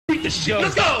beat the shit.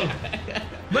 Let's go.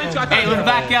 Hey, let's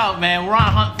back out, man. We're on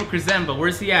a hunt for Krizemba.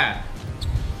 Where's he at?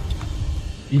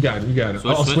 You got it. You got it.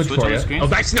 I'll switch for you. Screen. Oh,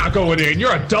 that's not going in.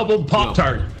 You're a double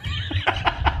Pop-Tart.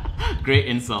 Great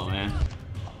insult, man.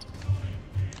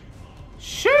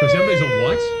 Krizemba's a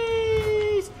what?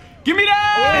 Give me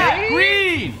that!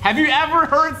 Green! Have you ever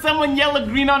heard someone yell a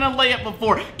green on a layup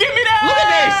before? Give me that! Look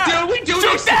at this, dude! We do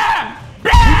Shoot this! that!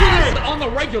 We do this on the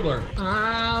regular.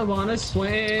 I wanna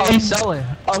swing. Oh, he's selling.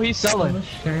 Oh, he's selling. I'm a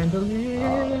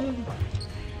chandelier.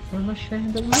 I'm a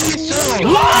chandelier. He's selling.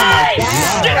 Why?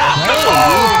 Get off the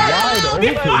board!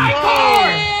 Get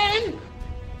my board!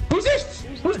 Who's this?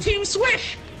 Who's Team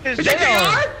Swish? It's Is it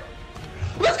JR?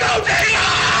 Let's go,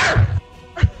 JR!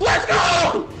 Let's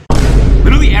go!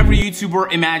 Literally every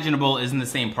YouTuber imaginable is in the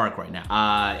same park right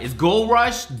now. It's Gold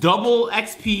Rush, double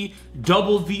XP,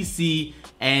 double VC,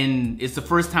 and it's the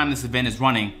first time this event is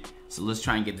running. So let's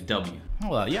try and get the W.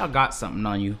 Hold on, y'all got something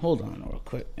on you. Hold on real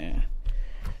quick, man.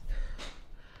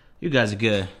 You guys are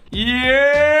good.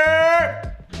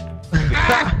 Yeah!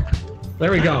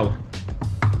 There we go.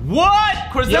 What?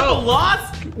 Krizemba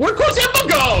lost? Where'd Krizemba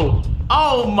go?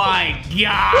 Oh my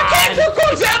god! We came for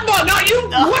Krizemba, not you!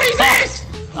 What is this?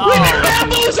 We've been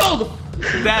bamboozled!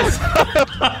 That's...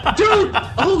 Dude!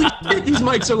 Holy shit, these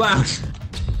mics are loud.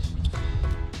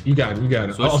 You got it, you got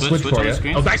it. I'll switch for you.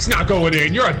 Oh, that's not going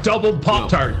in. You're a double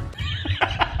Pop-Tart.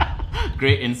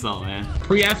 Great insult, man.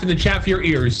 Pre-F in the chat for your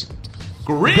ears.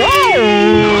 Great!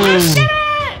 I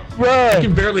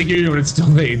can barely hear you when it still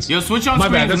fades. Yo, switch on my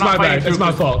screen. bad, that's my bad. That's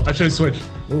my fault. I should have switched.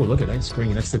 Oh, look at that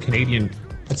screen. That's the Canadian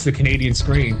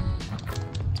screen.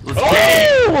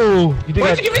 Oh!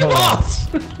 Why'd you give me the balls?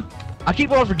 I keep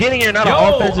on forgetting you're not an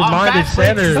offensive-minded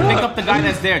center. Pick up the guy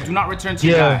that's there. Do not return to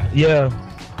your guy. Yeah.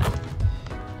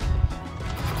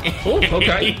 Oh,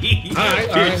 okay.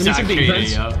 Alright. Need some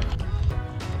defense.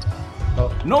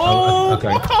 Oh. No!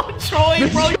 Okay. Oh, Troy,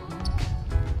 bro. Here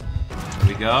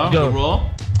we go. Good roll.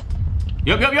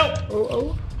 Yup.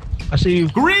 Oh. I see you.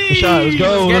 Green! Shot. Let's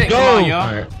go. Let's go. On, yo.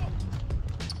 Alright.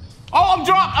 Oh,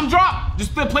 I'm dropped.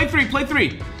 Just play three.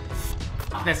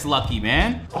 That's lucky,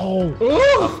 man. Oh.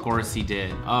 Of course he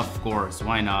did. Of course.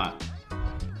 Why not?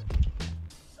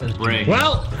 Break.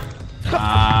 Well.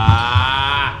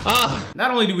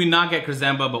 Not only did we not get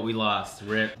Krizemba, but we lost.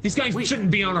 Rip. These guys shouldn't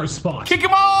be on our spot. Kick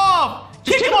him off!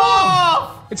 Kick him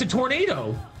off! It's a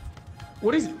tornado.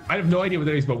 What is it? I have no idea what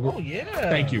that is, but yeah.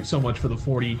 Thank you so much for the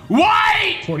 40.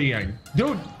 Why? 40 yen.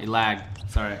 Dude. It lagged.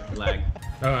 Sorry, it lagged.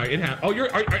 It happened. Oh,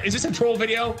 is this a troll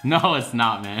video? No, it's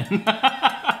not, man.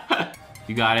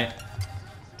 You got it.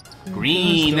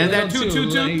 Green. There's that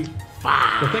 2-2-2.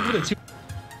 Well, thank you for the 2.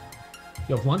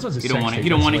 Yo, Lonzo's a He don't want it. He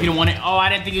don't want it. Oh, I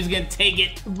didn't think he was gonna take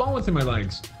it. The ball went through my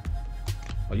legs.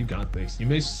 Oh, you got this. You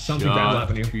missed something bad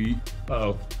happening to you.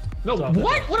 Uh-oh. No,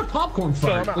 what? What a popcorn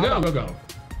fart. Go.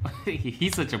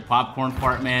 He's such a popcorn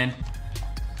fart, man.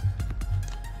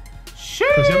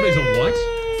 Krizemba's a what?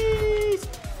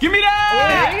 Give me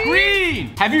that!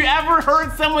 Green! Have you ever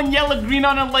heard someone yell a green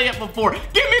on a layup before? Give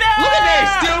me that! Look at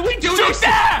this, dude! We do this!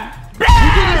 That! We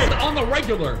do this on the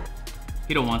regular.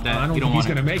 He don't want that. I don't think he's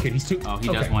gonna make it. He's too... Oh, he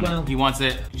does want it. He wants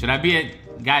it. Should I be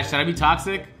it? Guys, should I be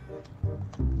toxic?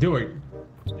 Do it.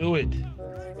 Do it.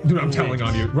 Dude, I'm telling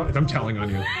on you. I'm telling on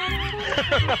you.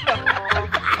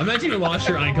 Imagine you lost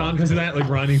your icon because of that, like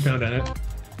Ronnie found out.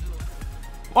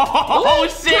 Oh,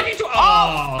 shit!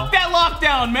 Oh, that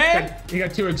lockdown, man! He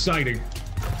got too exciting.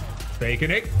 Faking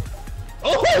it.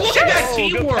 Oh, look at that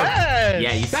teamwork!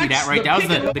 Yeah, you see that right? That was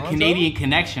the Canadian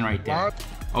connection right there.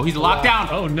 Oh, he's locked down.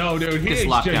 Oh no, dude, he's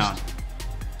locked down.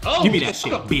 Oh, give me that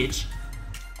shit, bitch.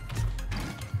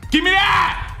 Give me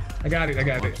that! I got it.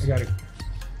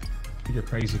 You're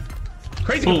crazy.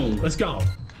 Boom. Let's go.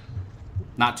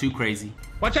 Not too crazy.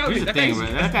 Watch out, here's the thing, bro.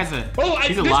 That guy's a. Oh,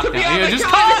 he's a this lockdown. could be on Yeah, my just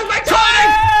time. This is my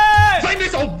time. Find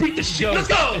this. I'll beat the shit. Let's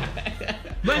go.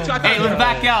 Hey, let's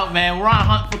back out, man. We're on a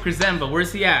hunt for Krizemba.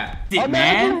 Where's he at?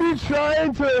 Imagine me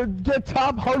trying to get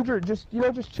top 100. Just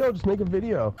chill. Just make a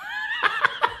video.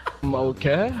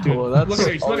 Okay. Dude, well, that's look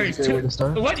at these two.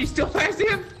 What? You still passing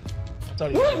him?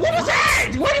 What was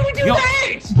that? Why did we do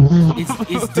that?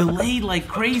 It's delayed like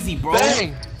crazy, bro.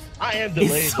 Dang. I am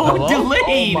delayed. It's so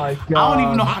delayed. Oh my God. I don't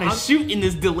even know how to shoot in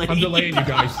this delay. I'm delaying you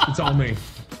guys. It's all me.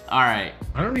 All right.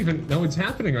 I don't even know what's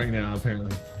happening right now,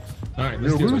 apparently. All right,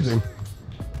 let's You're do losing. this.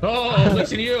 Oh,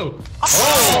 listen to you.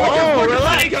 Oh,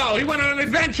 relax. Go. He went on an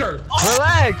adventure.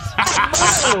 Relax.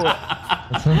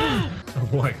 Oh,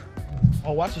 boy.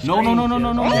 Oh, watch the No. screen. No.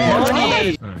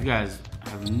 Right. You guys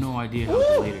have no idea how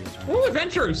delayed it is. Right? Ooh,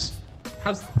 adventures.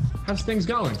 How's things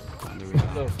going? There we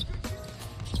go.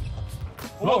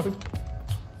 Oh.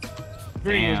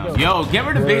 Damn. Yo, get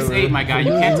rid of base 8, my guy.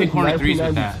 You can't take corner 3s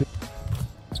with that.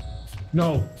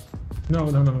 No. No.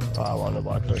 Oh, I want to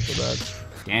block her so bad.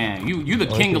 Damn, you the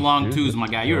king of long 2s, my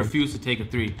guy. You refuse to take a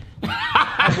 3.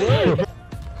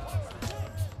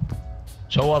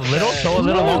 Show a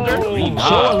little longer. Come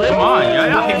on,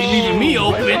 y'all can't be leaving me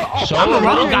open. I'm a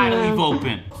real guy to leave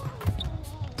open.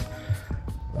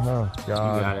 Oh, God.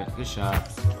 You got it. Good shot.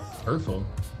 Hurtful.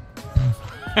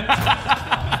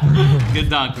 Good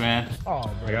dunk, man.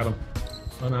 Oh, I got him.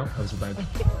 Oh, no. That was bad.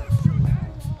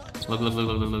 Look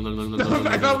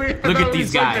at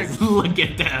these guys. Look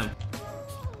at them.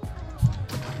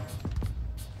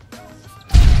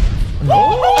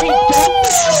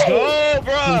 Go,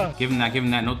 bro. Give him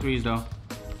that. No 3s, though.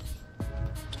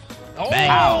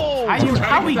 Oh.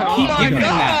 How we keep giving him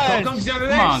that? Come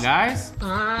on, guys.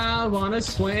 I wanna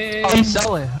swing. Oh, he's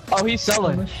selling. From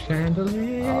a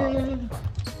chandelier.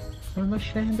 From a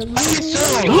chandelier. Get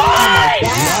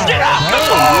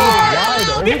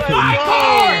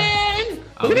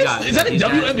out! Is that a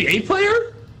WNBA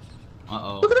player?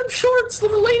 Uh-oh. Look at them shorts,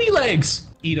 little lady legs.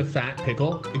 Eat a fat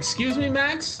pickle. Excuse me,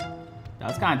 Max?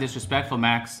 That's kind of disrespectful,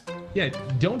 Max. Yeah,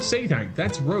 don't say that.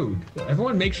 That's rude.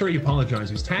 Everyone make sure he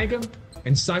apologizes. Tag him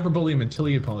and cyberbully him until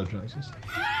he apologizes.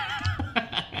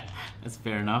 That's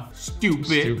fair enough. Stupid.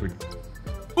 Stupid.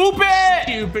 Oop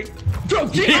it!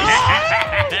 Stupid.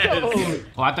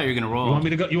 Oh, I thought you were gonna roll. You want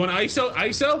me to go? You want ISO?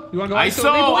 ISO? You want to go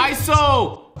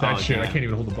ISO? That shit, I can't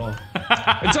even hold the ball.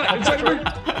 It's not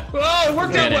oh, it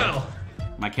worked out well.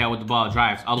 Michael with the ball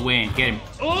drives all the way in. Get him.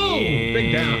 Oh,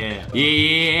 big down.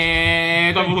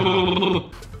 Yeah.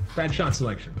 Bad shot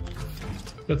selection.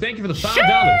 So thank you for the $5.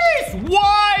 Jeez,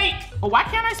 white. Oh, why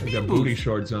can't I speed got boost? booty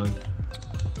shorts on.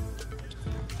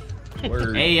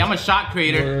 Word. Hey, I'm a shot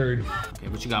creator. Word. Okay,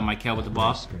 what you got, Michael with the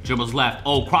ball? Dribbles left.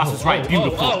 Oh, crosses right.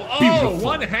 Beautiful. Beautiful.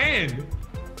 One hand.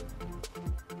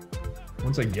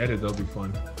 Once I get it, that'll be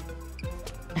fun.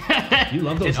 You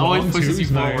love those it always pushes you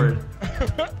forward.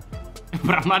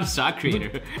 But I'm not a shot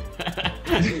creator.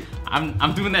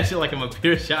 I'm doing that shit like I'm a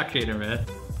pure shot creator, man.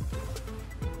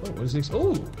 Oh, what is this?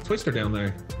 Oh, Twister down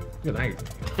there. Look at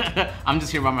that. I'm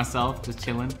just here by myself, just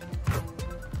chilling.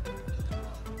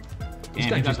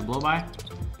 Damn, you got the blow by?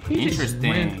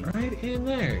 Interesting. Went right in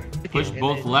there. Push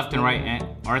both left and right, and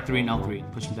R3 and L3.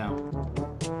 Push him down.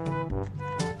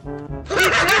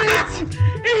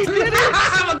 He did it!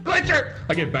 I'm a glitcher!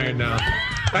 I get banned now.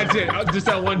 That's it. Just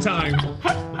that one time.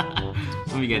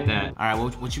 Let me get that. All right,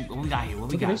 what we got here?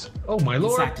 What we got? Oh my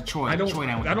lord! Sack to Troy. I don't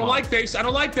like this. I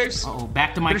don't like this. Uh oh,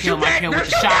 back to Michael. Michael with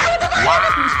the shot.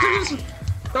 Wow.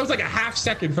 That was like a half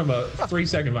second from a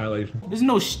 3-second violation. There's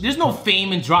no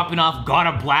fame in dropping off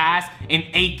Gotta Blast and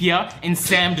Akia and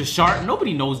Sam Deshart.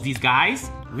 Nobody knows these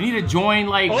guys. We need to join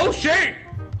like. Oh shit!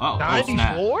 Oh,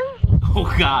 94?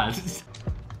 Oh god.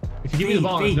 If you give me the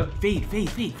ball, fade.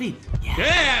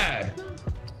 Yeah.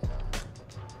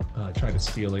 I tried to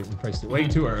steal it and priced it way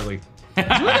too early. You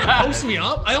gonna post me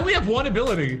up? I only have one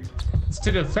ability. It's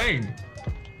to defend.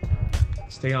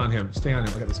 Stay on him. Stay on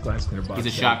him. I got this glass cleaner box.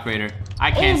 He's a shot creator. I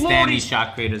can't stand these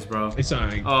shot creators, bro. It's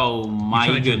alright. Oh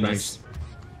my goodness.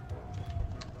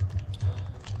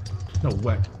 No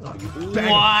way. Oh,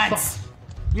 what?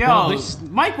 Yo,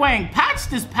 Mike Wang, patch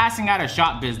this passing out of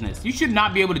shot business. You should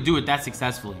not be able to do it that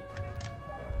successfully.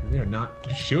 They're not.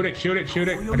 Shoot it. I got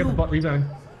the rebound.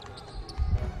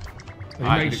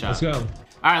 Alright, let's go.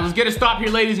 Alright, let's get a stop here,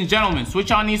 ladies and gentlemen.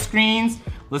 Switch on these screens.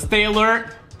 Let's stay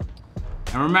alert.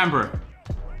 And remember,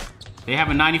 they have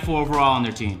a 94 overall on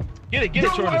their team. Get it,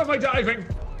 Jordan. Why am I diving?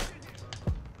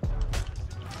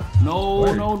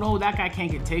 No, that guy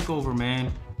can't get takeover,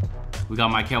 man. We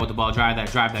got Michael with the ball. Drive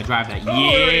that.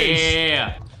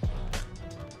 Yeah.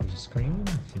 There's a screen.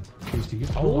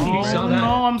 Oh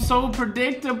no, I'm so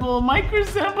predictable. Micro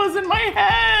Simba's in my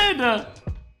head.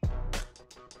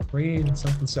 Green,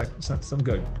 something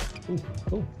good.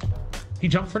 Ooh. He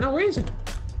jumped for no reason.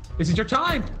 This is your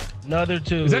time. Another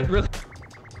 2. Is that really?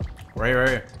 Right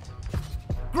here.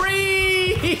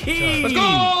 Green! Let's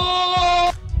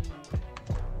go!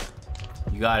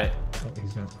 You got it. Oh,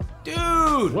 he's got it.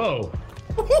 Dude! Whoa.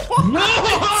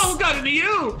 No! Got into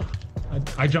you!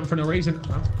 I jumped for no reason.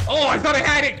 Oh, I thought I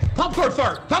had it! Popcorn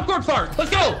fart! Let's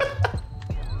go!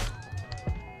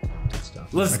 Good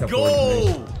stuff. Let's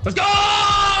go! Let's go!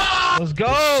 Let's go,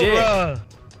 bruh!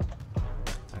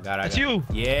 I got it. That's you.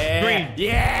 Yeah. Green.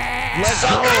 Yeah. Let's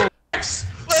go. Let's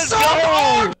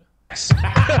go. Let's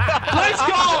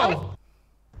go.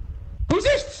 Who's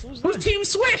this? Who's Team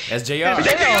Swish? That's JR. Is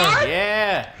that JR?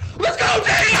 Yeah. Let's go,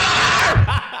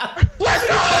 JR! Let's